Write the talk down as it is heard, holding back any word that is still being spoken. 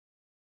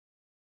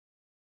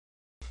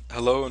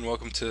Hello and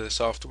welcome to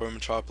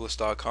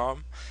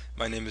softwaremetropolis.com.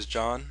 My name is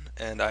John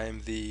and I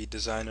am the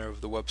designer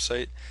of the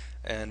website,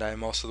 and I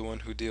am also the one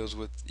who deals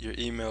with your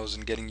emails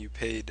and getting you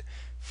paid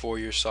for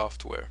your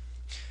software.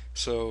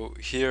 So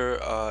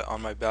here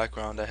on my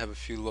background I have a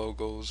few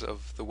logos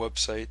of the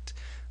website.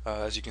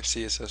 As you can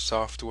see, it says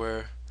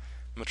Software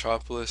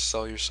Metropolis,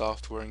 sell your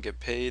software and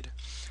get paid.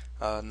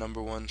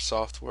 Number one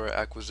software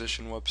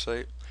acquisition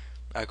website.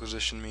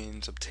 Acquisition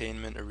means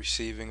obtainment or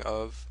receiving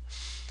of.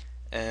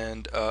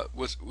 And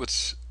what's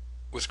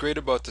great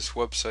about this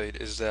website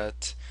is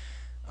that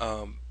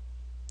um,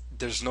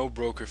 there's no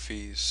broker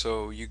fees,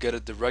 so you get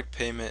a direct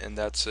payment and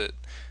that's it.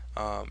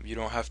 You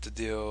don't have to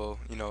deal,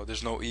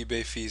 there's no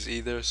eBay fees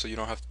either, so you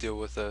don't have to deal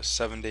with a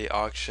 7-day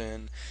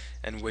auction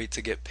and wait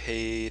to get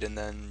paid, and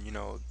then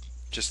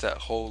just that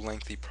whole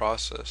lengthy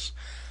process.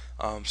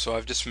 So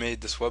I've just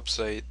made this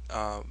website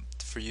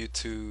for you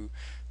to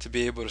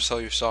be able to sell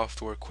your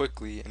software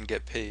quickly and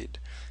get paid.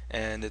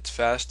 And it's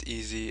fast,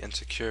 easy, and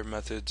secure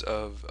methods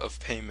of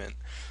payment.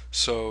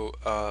 So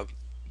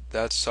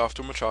that's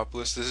Software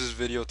Metropolis. This is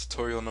video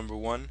tutorial number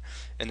one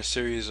in a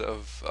series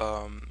of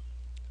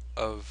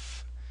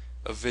of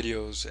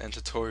videos and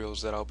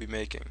tutorials that I'll be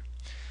making.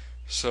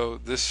 So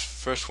this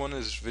first one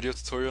is video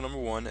tutorial number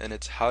one, and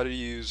it's how to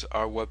use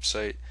our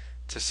website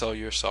to sell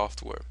your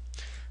software.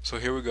 So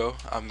here we go.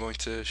 I'm going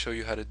to show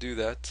you how to do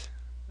that.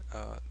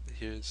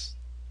 Here's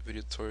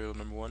video tutorial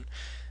number one,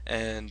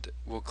 and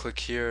we'll click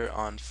here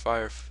on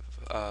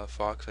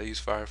Firefox. I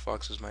use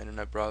Firefox as my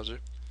internet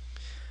browser.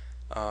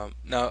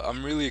 Now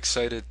I'm really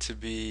excited to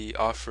be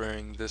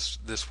offering this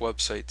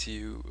website to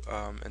you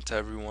and to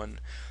everyone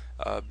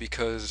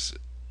because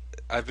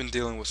I've been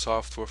dealing with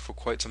software for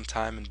quite some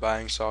time and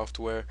buying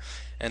software,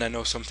 and I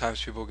know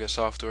sometimes people get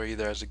software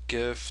either as a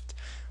gift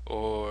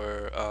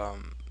or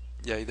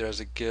either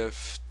as a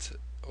gift,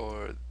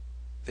 or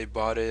they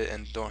bought it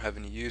and don't have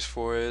any use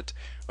for it,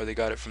 or they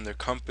got it from their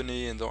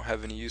company and don't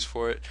have any use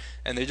for it,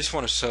 and they just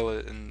want to sell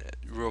it and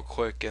real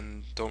quick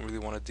and don't really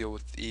want to deal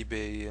with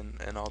eBay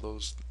and all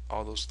those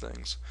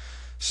things.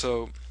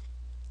 So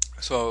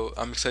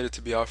I'm excited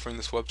to be offering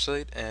this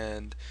website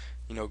and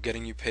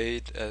getting you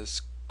paid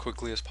as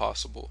quickly as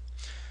possible.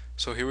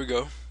 So here we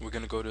go. We're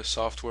going to go to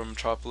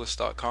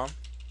softwaremetropolis.com,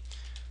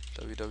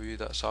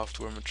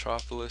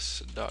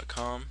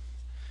 www.softwaremetropolis.com.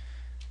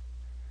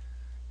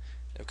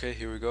 Okay,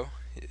 here we go.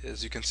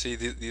 As you can see,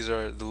 these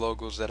are the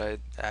logos that I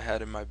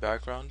had in my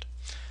background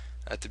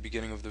at the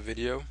beginning of the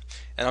video.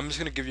 And I'm just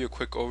going to give you a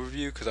quick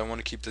overview because I want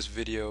to keep this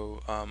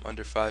video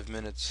under 5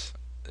 minutes.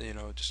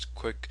 Just a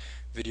quick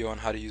video on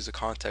how to use the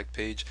contact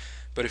page.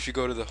 But if you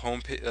go to the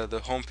home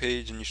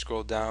page and you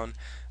scroll down,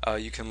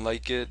 you can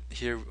like it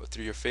here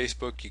through your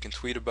Facebook. You can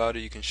tweet about it.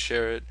 You can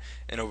share it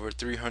in over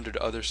 300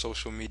 other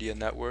social media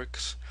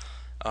networks.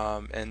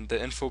 And the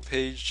info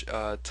page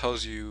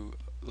tells you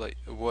like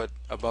what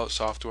about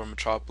Software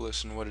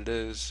Metropolis and what it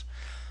is,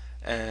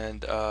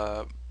 and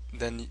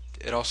then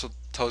it also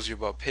tells you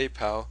about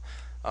PayPal.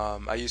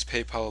 I use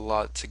PayPal a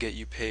lot to get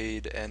you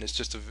paid, and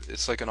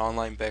it's like an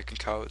online bank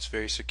account. It's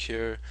very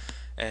secure,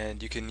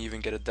 and you can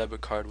even get a debit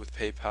card with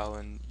PayPal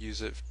and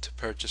use it to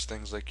purchase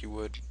things like you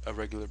would a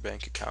regular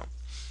bank account.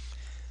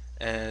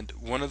 And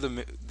one of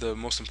the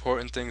most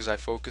important things I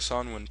focus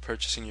on when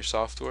purchasing your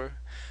software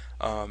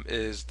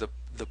is the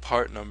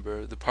part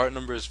number. The part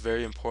number is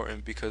very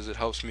important because it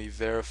helps me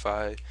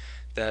verify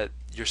that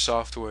your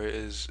software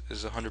is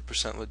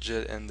 100%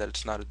 legit and that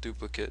it's not a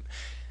duplicate.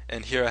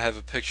 And here I have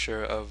a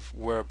picture of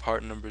where a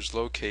part number is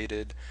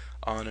located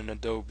on an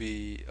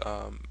Adobe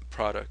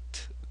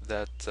product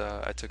that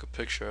I took a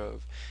picture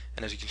of,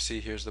 and as you can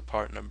see, here's the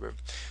part number.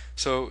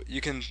 So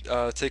you can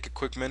take a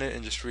quick minute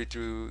and just read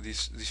through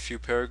these few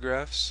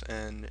paragraphs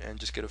and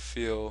just get a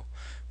feel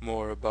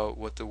more about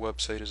what the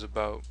website is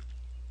about.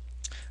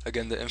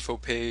 Again, the info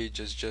page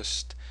is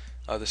just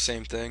the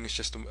same thing. It's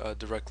just a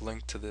direct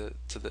link to the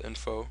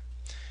info.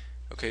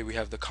 Okay, we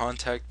have the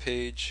contact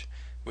page,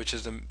 which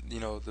is the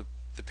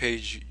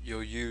page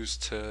you'll use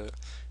to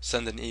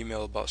send an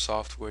email about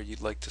software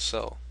you'd like to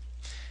sell.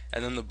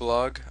 And then the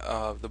blog.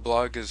 The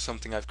blog is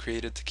something I've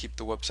created to keep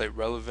the website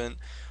relevant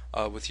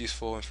with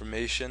useful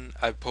information.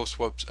 I post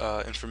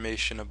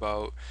information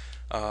about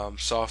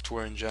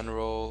software in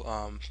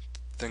general,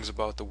 things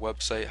about the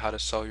website, how to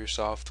sell your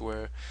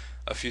software.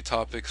 A few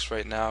topics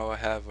right now I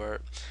have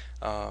are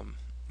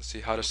let's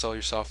see, how to sell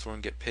your software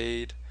and get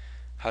paid,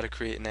 how to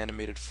create an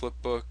animated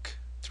flipbook,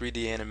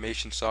 3D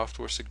animation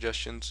software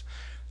suggestions,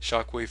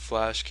 Shockwave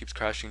Flash keeps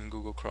crashing in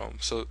Google Chrome.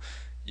 So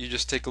you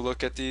just take a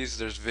look at these.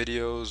 There's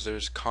videos,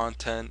 there's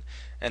content,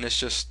 and it's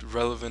just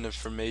relevant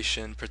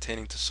information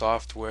pertaining to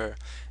software,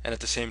 and at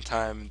the same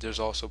time there's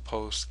also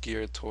posts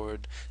geared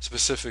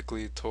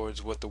specifically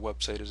towards what the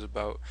website is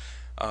about.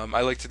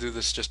 I like to do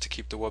this just to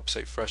keep the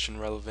website fresh and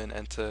relevant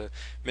and to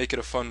make it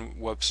a fun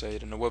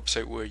website, and a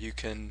website where you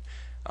can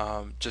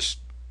just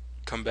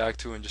come back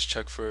to and just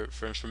check for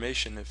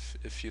information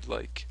if you'd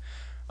like.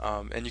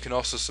 And you can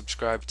also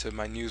subscribe to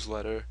my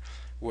newsletter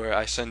where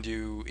I send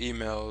you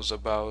emails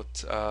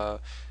about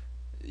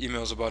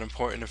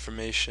important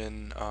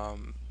information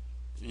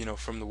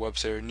from the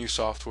website, or new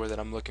software that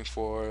I'm looking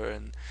for,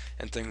 and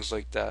things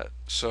like that.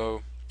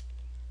 So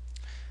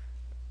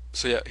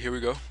yeah, here we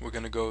go. We're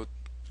gonna go.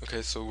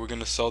 Okay, so we're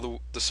gonna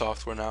sell the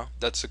software now.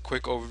 That's a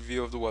quick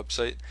overview of the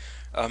website.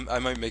 I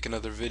might make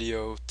another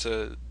video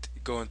to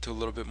go into a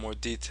little bit more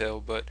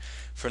detail, but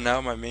for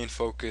now, my main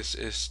focus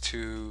is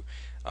to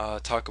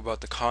talk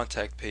about the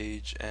contact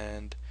page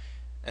and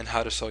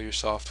how to sell your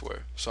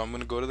software. So I'm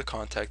gonna go to the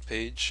contact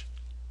page.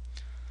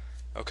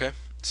 Okay,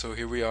 so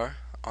here we are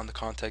on the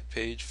contact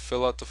page.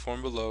 Fill out the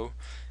form below,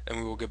 and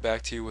we will get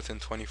back to you within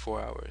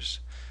 24 hours.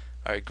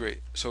 Alright,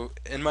 great. So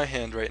in my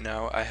hand right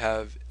now, I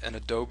have an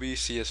Adobe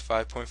CS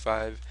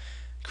 5.5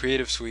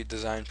 Creative Suite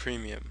Design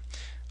Premium.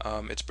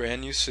 It's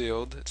brand new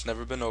sealed, it's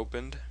never been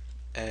opened,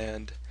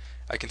 and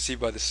I can see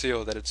by the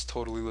seal that it's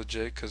totally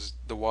legit because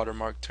the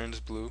watermark turns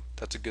blue.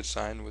 That's a good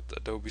sign with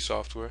Adobe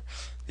software.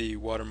 The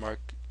watermark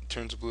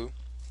turns blue.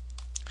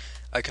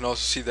 I can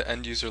also see the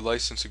end user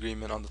license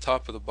agreement on the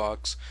top of the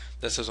box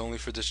that says only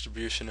for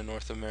distribution in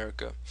North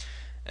America.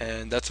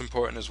 And that's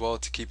important as well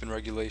to keep in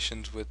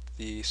regulations with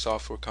the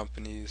software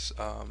companies,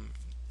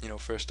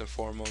 first and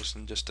foremost,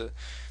 and just to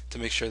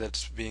make sure that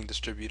it's being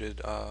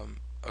distributed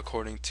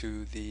according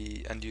to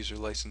the end user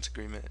license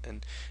agreement.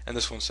 And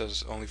this one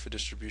says only for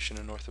distribution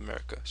in North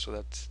America, so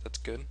that's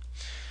good.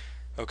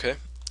 Okay,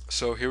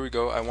 so here we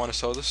go. I want to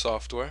sell the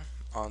software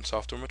on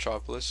Software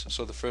Metropolis.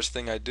 So the first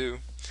thing I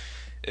do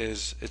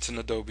is it's an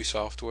Adobe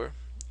software.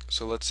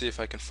 So let's see if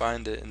I can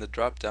find it in the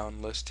drop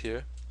down list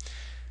here.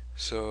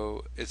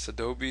 So it's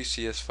Adobe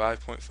CS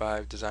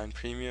 5.5 Design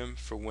Premium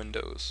for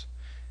Windows.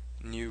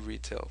 New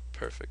retail.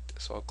 Perfect.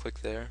 So I'll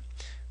click there.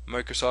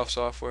 Microsoft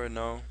software,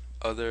 no.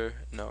 Other,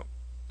 no.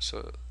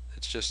 So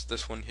it's just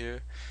this one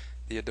here,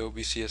 the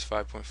Adobe CS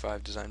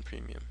 5.5 Design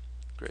Premium.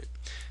 Great.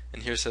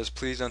 And here it says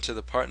please enter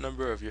the part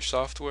number of your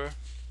software.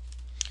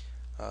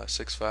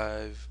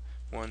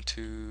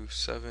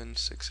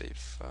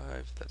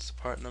 65127-685. That's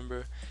the part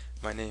number.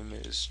 My name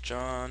is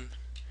John.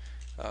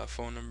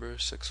 Phone number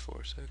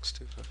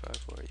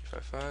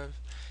 646-255-4855.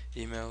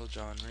 Email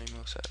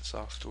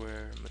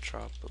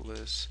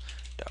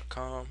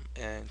johnramos@softwaremetropolis.com.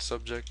 And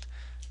subject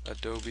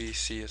Adobe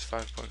CS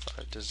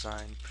 5.5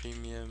 Design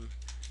Premium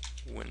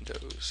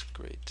Windows.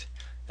 Great.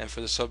 And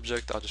for the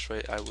subject, I'll just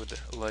write I would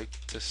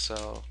like to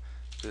sell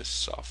this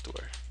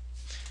software.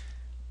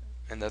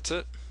 And that's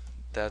it.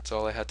 That's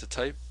all I had to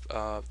type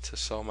to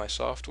sell my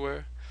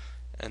software.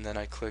 And then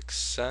I click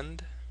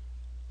send.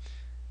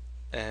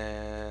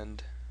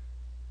 And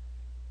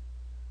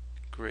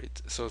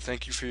great. So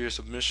thank you for your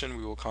submission.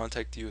 We will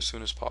contact you as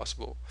soon as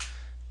possible.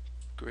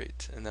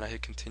 Great. And then I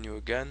hit continue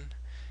again,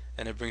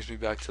 and it brings me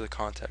back to the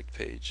contact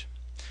page.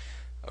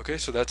 Okay,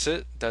 so that's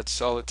it.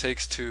 That's all it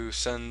takes to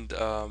send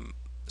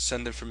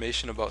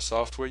information about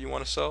software you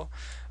want to sell.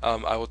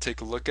 I will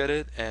take a look at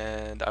it,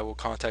 and I will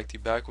contact you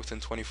back within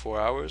 24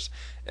 hours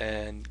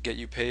and get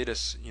you paid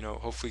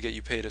hopefully get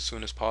you paid as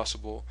soon as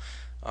possible.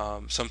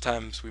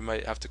 Sometimes we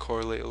might have to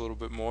correlate a little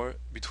bit more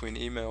between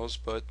emails,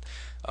 but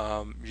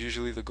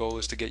usually the goal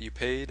is to get you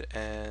paid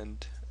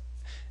and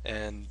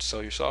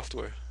sell your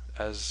software,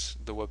 as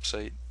the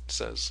website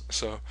says.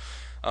 So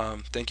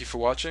thank you for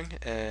watching,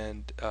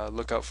 and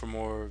look out for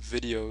more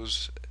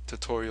videos,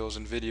 tutorials,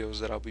 and videos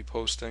that I'll be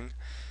posting.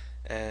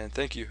 And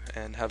thank you,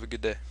 and have a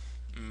good day.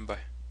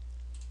 Bye.